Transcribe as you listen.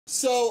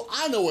So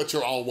I know what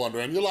you're all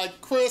wondering. You're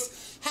like,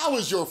 Chris, how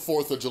was your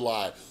 4th of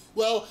July?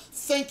 Well,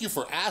 thank you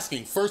for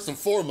asking. First and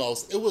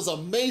foremost, it was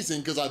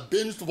amazing because I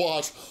binged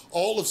watched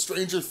all of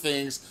Stranger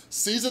Things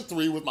season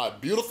 3 with my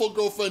beautiful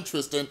girlfriend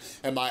Tristan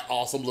and my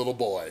awesome little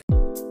boy.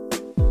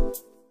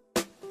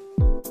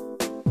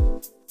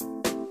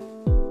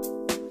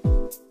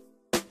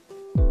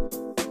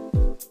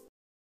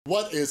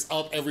 What is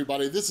up,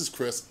 everybody? This is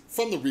Chris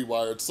from The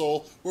Rewired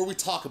Soul, where we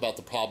talk about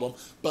the problem,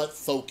 but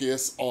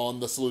focus on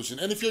the solution.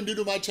 And if you're new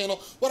to my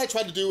channel, what I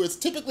try to do is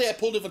typically I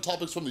pull different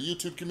topics from the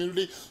YouTube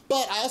community,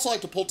 but I also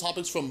like to pull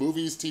topics from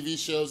movies, TV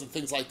shows, and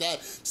things like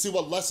that, see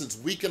what lessons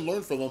we can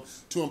learn from them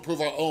to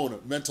improve our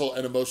own mental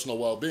and emotional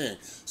well-being.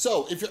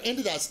 So if you're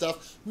into that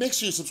stuff, make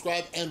sure you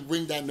subscribe and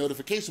ring that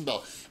notification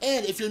bell.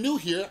 And if you're new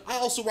here, I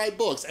also write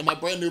books, and my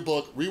brand new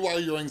book,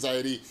 Rewire Your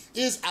Anxiety,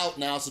 is out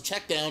now, so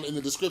check down in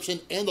the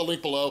description and the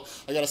link below.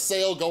 I got a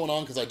sale going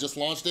on because I just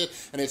launched it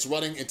and it's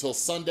running until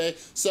Sunday.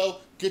 So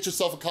get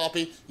yourself a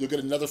copy. You'll get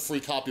another free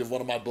copy of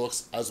one of my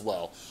books as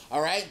well. All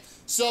right?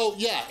 So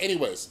yeah,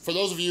 anyways, for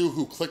those of you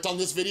who clicked on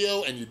this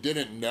video and you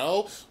didn't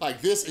know,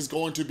 like this is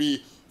going to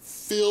be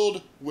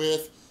filled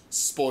with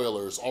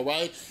spoilers, all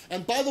right?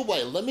 And by the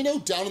way, let me know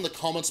down in the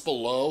comments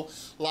below,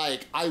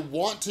 like I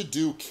want to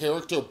do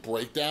character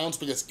breakdowns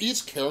because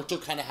each character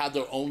kind of had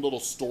their own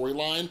little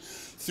storyline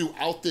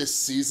throughout this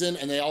season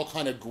and they all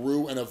kind of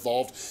grew and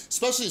evolved,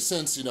 especially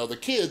since, you know, the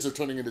kids are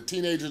turning into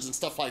teenagers and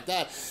stuff like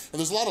that. And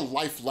there's a lot of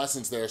life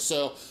lessons there.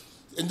 So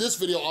in this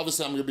video,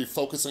 obviously I'm gonna be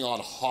focusing on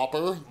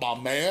Harbour, my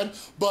man,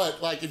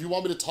 but like if you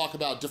want me to talk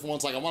about different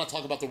ones, like I wanna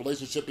talk about the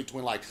relationship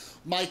between like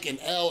Mike and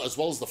Elle, as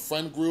well as the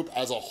friend group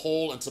as a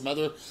whole and some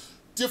other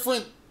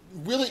different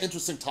really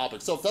interesting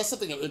topics. So if that's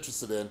something you're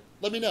interested in,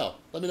 let me know.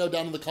 Let me know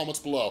down in the comments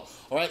below,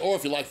 all right? Or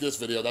if you like this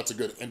video, that's a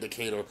good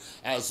indicator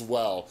as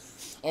well.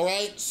 All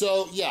right,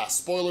 so yeah,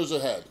 spoilers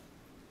ahead.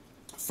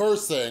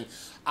 First thing,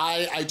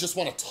 I just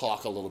wanna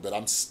talk a little bit.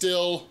 I'm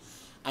still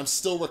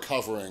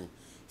recovering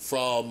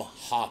from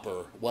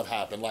Harbour, what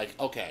happened. Like,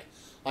 okay,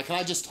 like can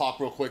I just talk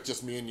real quick,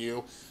 just me and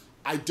you?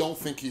 I don't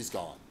think he's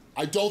gone.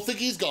 I don't think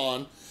he's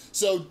gone.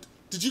 So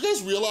did you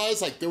guys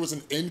realize like there was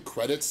an end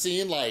credit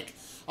scene? Like,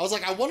 I was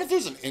like, I wonder if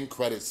there's an end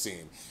credit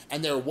scene.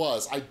 And there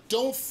was. I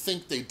don't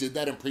think they did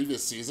that in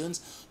previous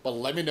seasons, but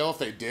let me know if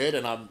they did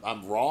and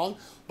I'm wrong.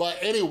 But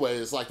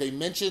anyways, like they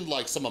mentioned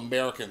like some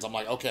Americans. I'm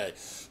like, okay,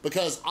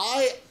 because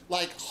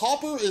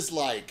Harbour is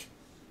like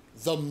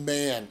the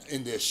man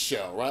in this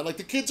show, right? Like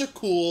the kids are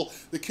cool,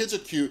 the kids are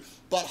cute,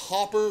 but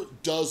Harbour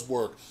does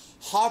work.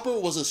 Harbour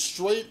was a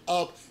straight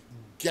up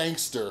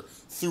gangster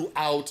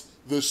throughout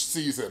the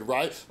season,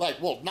 right?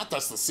 Like, well, not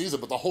just the season,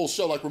 but the whole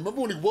show. Like,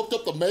 remember when he whooped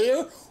up the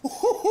mayor?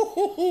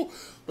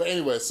 But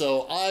anyway,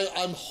 so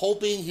I'm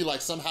hoping he like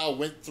somehow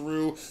went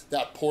through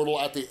that portal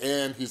at the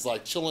end. He's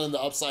like chilling in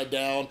the upside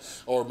down,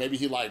 or maybe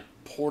he like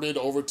ported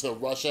over to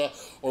Russia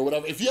or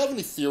whatever. If you have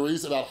any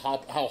theories about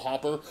how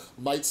Harbour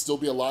might still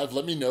be alive,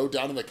 let me know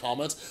down in the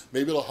comments.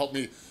 Maybe it'll help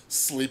me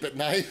sleep at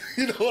night,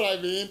 you know what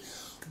I mean?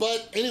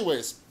 But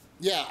anyways,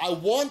 yeah, I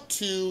want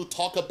to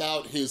talk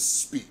about his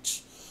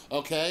speech,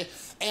 okay?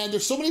 And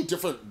there's so many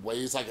different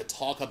ways I could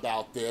talk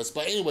about this,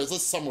 but anyways,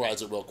 let's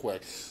summarize it real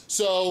quick.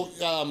 So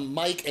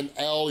Mike and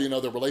Elle, you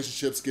know, their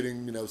relationship's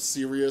getting, you know,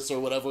 serious or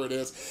whatever it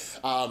is,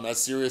 as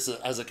serious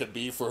as it could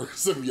be for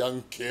some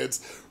young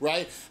kids,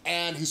 right?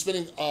 And he's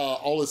spending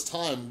all his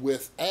time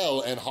with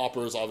Elle, and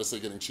Harbour is obviously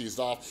getting cheesed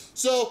off.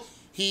 So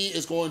he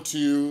is going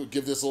to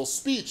give this little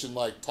speech and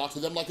like talk to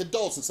them like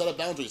adults and set up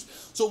boundaries.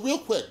 So real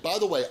quick, by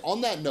the way,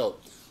 on that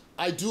note,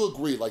 I do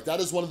agree, like that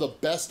is one of the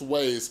best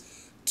ways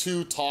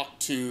to talk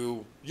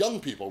to young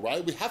people,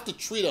 right? We have to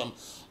treat them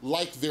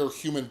like they're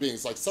human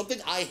beings. Like something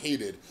I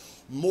hated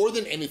more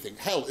than anything,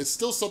 hell, it's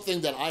still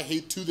something that I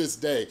hate to this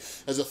day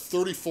as a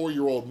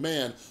 34-year-old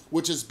man,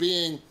 which is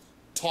being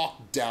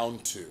talked down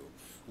to,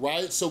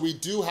 right? So we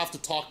do have to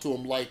talk to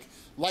them like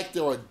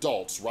they're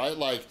adults, right?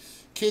 Like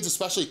kids,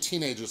 especially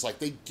teenagers, like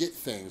they get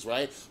things,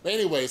 right? But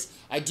anyways,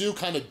 I do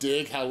kind of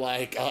dig how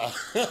like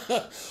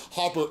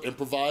Harbour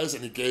improvised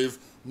and he gave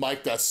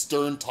Mike that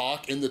stern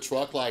talk in the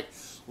truck. Like,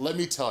 let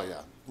me tell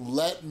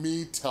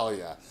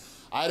ya,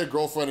 I had a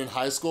girlfriend in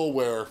high school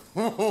where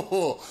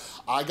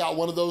I got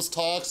one of those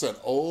talks and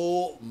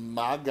oh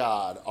my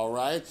God, all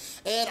right?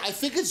 And I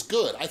think it's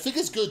good. I think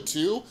it's good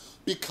too,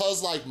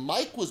 because like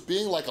Mike was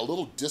being like a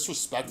little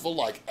disrespectful,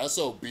 like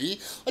SOB.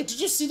 Like, did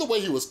you see the way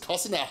he was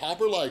cussing at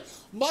Harbour? Like,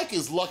 Mike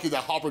is lucky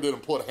that Harbour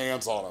didn't put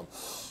hands on him,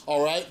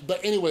 all right?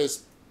 But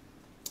anyways,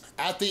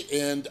 at the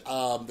end,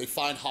 they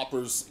find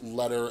Harbour's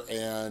letter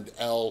and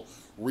Elle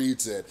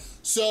reads it.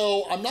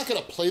 So I'm not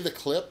gonna play the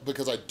clip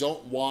because I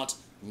don't want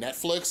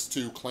Netflix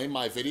to claim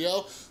my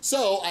video.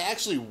 So I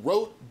actually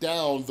wrote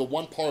down the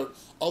one part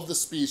of the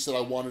speech that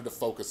I wanted to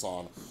focus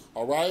on,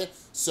 all right?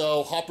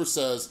 So Harbour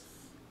says,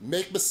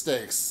 make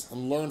mistakes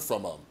and learn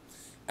from them.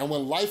 And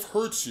when life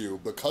hurts you,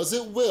 because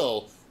it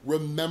will,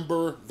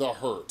 remember the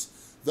hurt.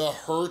 The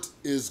hurt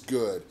is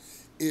good.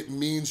 It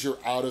means you're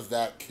out of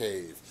that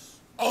cave.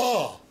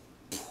 Oh,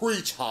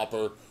 preach,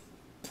 Harbour,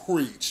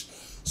 preach.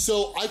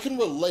 So I can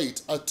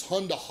relate a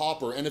ton to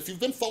Harbour, and if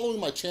you've been following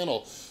my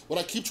channel, what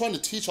I keep trying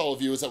to teach all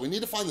of you is that we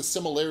need to find the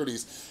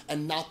similarities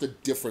and not the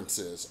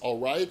differences, all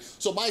right?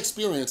 So my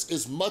experience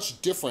is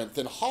much different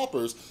than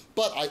Harbour's,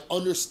 but I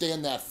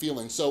understand that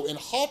feeling. So in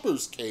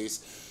Harbour's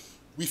case,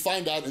 we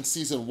find out in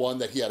season 1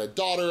 that he had a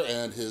daughter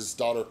and his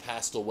daughter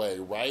passed away,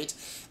 right?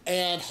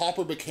 And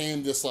Harbour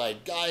became this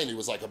like guy, and he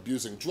was like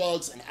abusing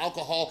drugs and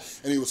alcohol,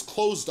 and he was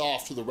closed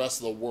off to the rest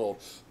of the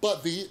world.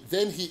 But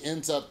then he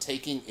ends up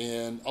taking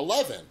in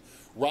 11,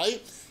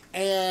 right?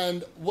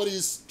 And what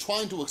he's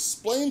trying to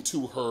explain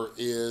to her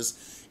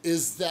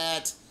is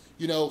that,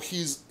 you know,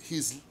 he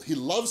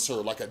loves her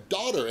like a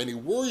daughter, and he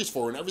worries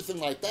for her and everything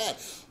like that.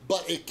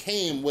 But it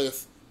came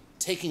with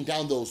taking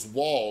down those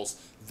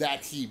walls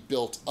that he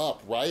built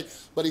up, right?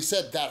 But he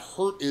said that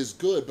hurt is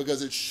good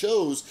because it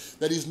shows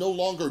that he's no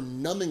longer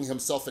numbing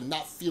himself and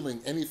not feeling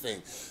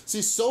anything.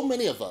 See, so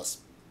many of us,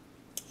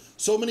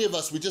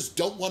 we just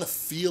don't want to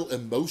feel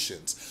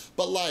emotions,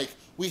 but like,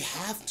 we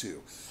have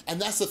to.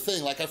 And that's the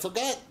thing, like I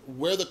forgot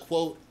where the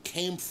quote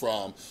came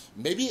from.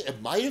 Maybe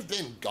it might have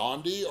been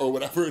Gandhi or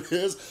whatever it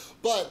is,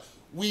 but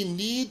we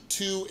need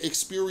to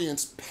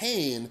experience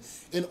pain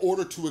in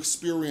order to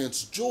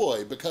experience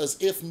joy, because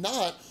if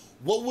not,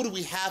 what would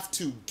we have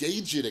to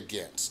gauge it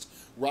against,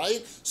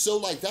 right? So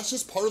like, that's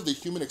just part of the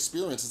human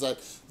experience, is that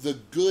the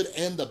good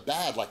and the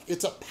bad, like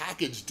it's a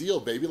package deal,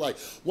 baby. Like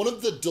one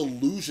of the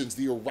delusions,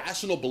 the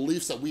irrational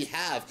beliefs that we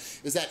have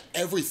is that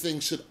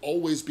everything should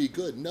always be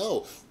good.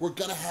 No, we're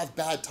gonna have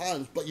bad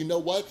times, but you know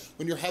what?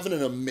 When you're having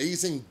an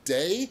amazing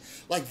day,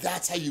 like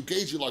that's how you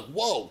gauge it, like,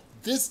 whoa,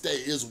 this day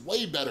is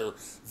way better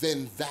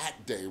than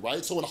that day,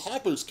 right? So in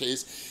Harbour's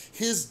case,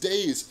 his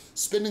days,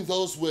 spending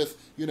those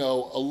with, you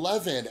know,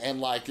 11,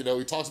 and like, you know,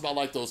 he talks about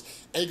like those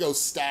Eggo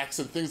stacks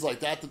and things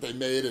like that that they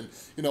made, and,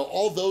 you know,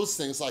 all those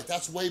things, like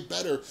that's way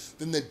better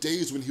than the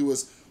days when he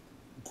was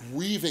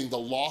grieving the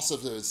loss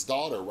of his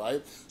daughter,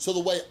 right? So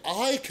the way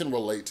I can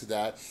relate to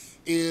that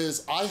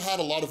is I had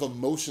a lot of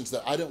emotions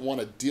that I didn't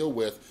want to deal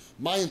with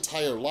my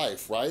entire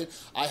life, right?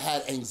 I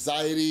had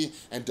anxiety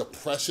and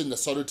depression that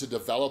started to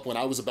develop when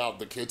I was about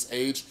the kid's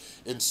age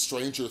in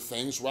Stranger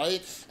Things,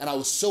 right? And I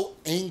was so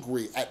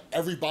angry at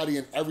everybody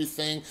and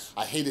everything.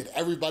 I hated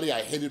everybody,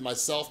 I hated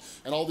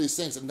myself, and all these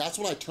things. And that's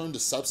when I turned to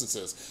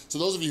substances. So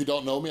those of you who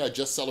don't know me, I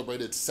just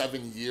celebrated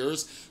 7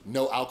 years,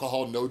 no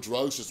alcohol, no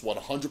drugs, just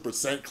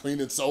 100%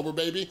 clean and sober,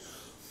 baby.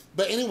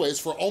 But anyways,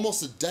 for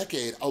almost a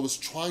decade, I was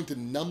trying to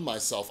numb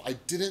myself.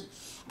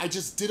 I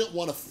just didn't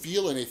want to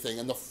feel anything.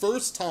 And the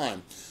first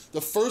time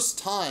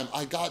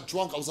I got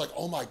drunk, I was like,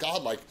 oh my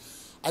God, like,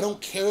 I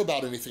don't care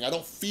about anything. I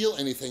don't feel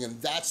anything.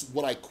 And that's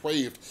what I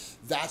craved.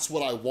 That's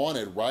what I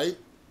wanted, right?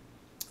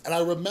 And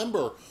I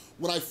remember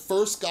when I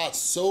first got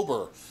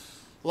sober,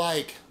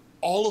 like,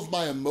 all of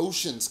my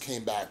emotions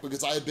came back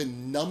because I had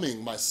been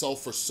numbing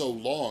myself for so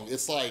long.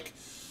 It's like,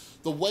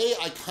 the way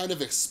I kind of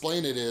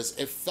explain it is,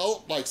 it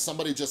felt like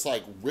somebody just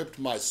like ripped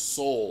my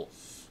soul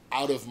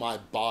out of my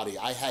body.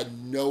 I had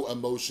no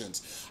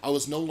emotions. I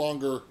was no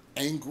longer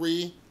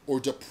angry or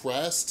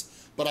depressed,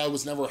 but I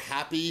was never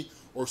happy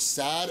or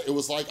sad. It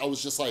was like I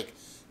was just like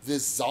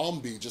this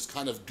zombie just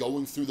kind of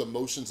going through the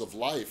motions of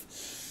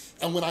life.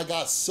 And when I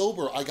got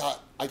sober, I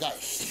got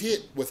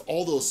hit with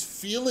all those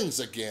feelings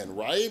again,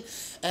 right?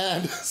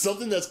 And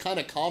something that's kind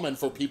of common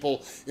for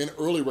people in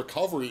early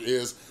recovery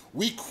is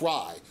we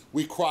cry.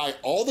 We cry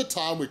all the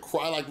time. We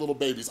cry like little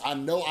babies. I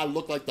know I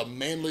look like the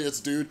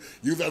manliest dude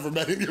you've ever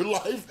met in your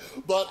life,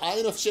 but I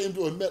ain't ashamed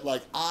to admit,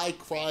 like, I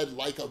cried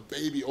like a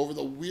baby over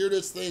the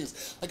weirdest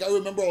things. Like, I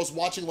remember I was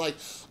watching like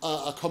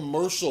a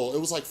commercial. It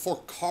was like for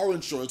car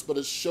insurance, but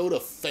it showed a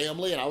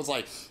family, and I was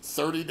like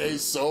 30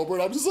 days sober,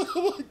 and I'm just like,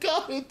 oh my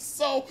God, it's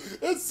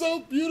so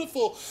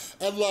beautiful.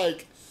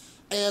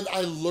 And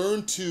I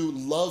learned to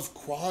love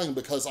crying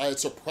because I had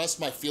suppressed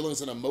my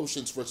feelings and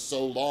emotions for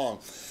so long.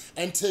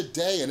 And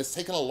today, and it's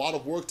taken a lot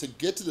of work to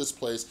get to this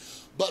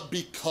place, but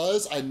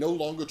because I no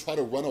longer try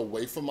to run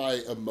away from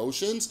my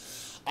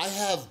emotions, I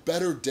have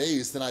better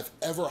days than I've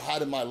ever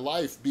had in my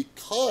life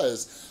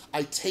because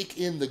I take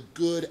in the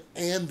good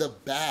and the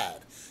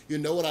bad. You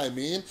know what I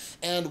mean?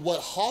 And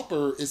what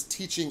Harbour is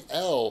teaching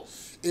Elle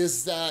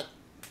is that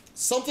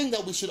something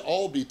that we should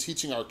all be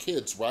teaching our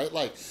kids, right?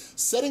 Like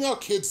setting our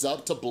kids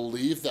up to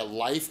believe that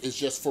life is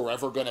just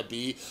forever gonna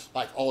be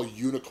like all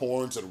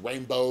unicorns and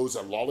rainbows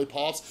and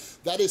lollipops.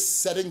 That is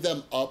setting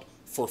them up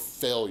for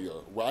failure,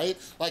 right?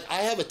 Like I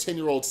have a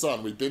 10-year-old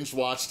son. We binge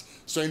watched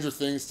Stranger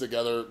Things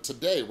together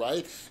today,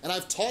 right? And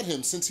I've taught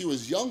him since he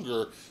was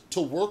younger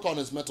to work on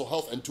his mental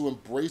health and to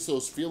embrace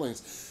those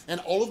feelings.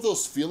 And all of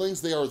those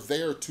feelings, they are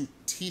there to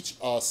teach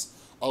us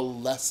a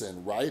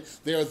lesson, right?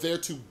 They are there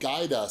to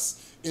guide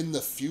us in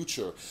the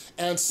future.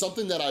 And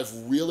something that I've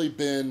really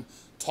been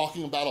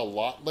talking about a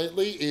lot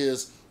lately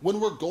is when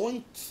we're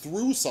going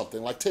through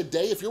something, like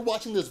today, if you're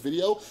watching this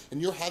video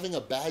and you're having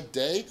a bad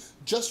day,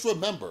 just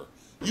remember,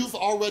 you've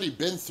already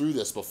been through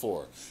this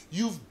before.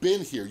 You've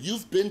been here,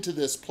 you've been to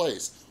this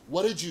place.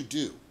 What did you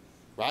do,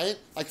 right?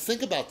 Like,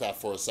 think about that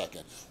for a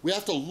second. We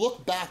have to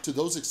look back to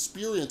those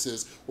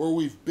experiences where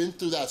we've been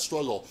through that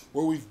struggle,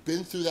 where we've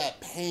been through that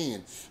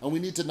pain, and we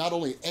need to not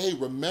only A,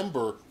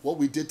 remember what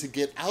we did to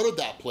get out of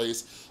that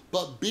place,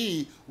 but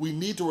B, we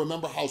need to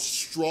remember how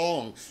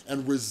strong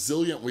and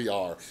resilient we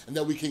are and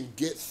that we can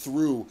get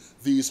through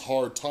these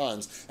hard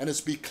times. And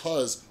it's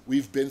because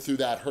we've been through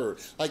that hurt.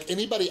 Like,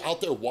 anybody out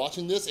there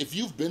watching this, if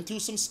you've been through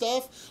some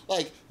stuff,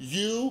 like,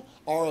 you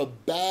are a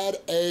bad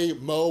A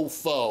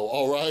mofo,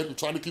 all right? I'm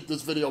trying to keep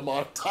this video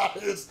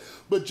monetized,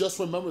 but just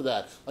remember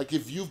that. Like,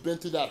 if you've been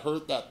through that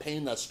hurt, that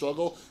pain, that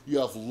struggle, you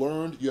have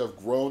learned, you have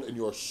grown, and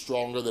you are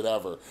stronger than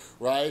ever,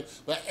 right?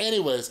 But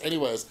anyways,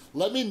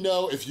 let me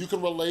know if you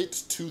can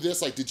relate to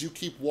this. Like, did you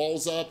keep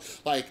walls up?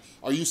 Like,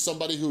 are you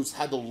somebody who's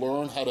had to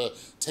learn how to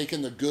take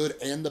in the good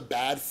and the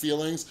bad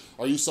feelings?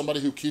 Are you somebody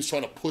who keeps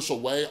trying to push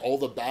away all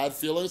the bad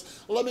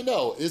feelings? Let me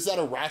know. Is that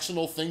a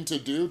rational thing to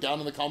do down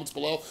in the comments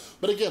below?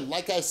 But again,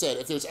 like I said,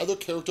 if there's other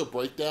character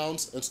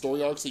breakdowns and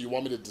story arcs that you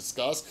want me to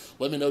discuss,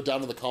 let me know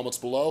down in the comments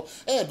below.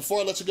 And before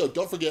I let you go,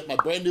 don't forget my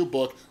brand new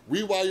book,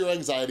 Rewire Your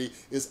Anxiety,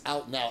 is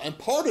out now. And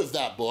part of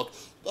that book,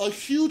 a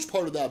huge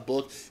part of that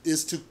book,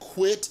 is to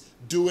quit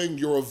doing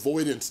your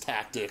avoidance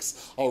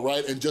tactics, all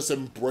right, and just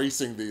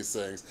embracing these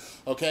things,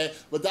 okay?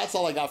 But that's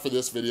all I got for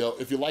this video.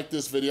 If you like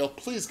this video,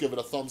 please give it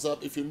a thumbs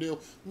up. If you're new,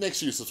 make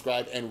sure you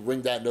subscribe and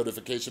ring that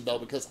notification bell,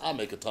 because I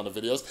make a ton of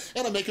videos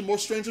and I'm making more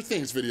Stranger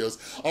Things videos,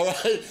 all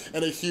right?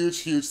 And a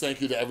huge thank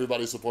you to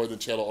everybody supporting the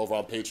channel over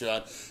on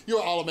Patreon.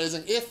 You're all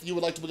amazing. If you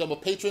would like to become a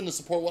patron and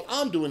support what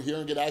I'm doing here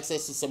and get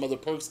access to some other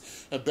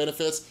perks and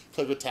benefits,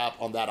 click or tap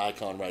on that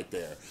icon right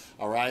there,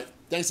 all right?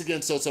 Thanks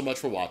again so much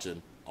for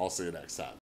watching. I'll see you next time.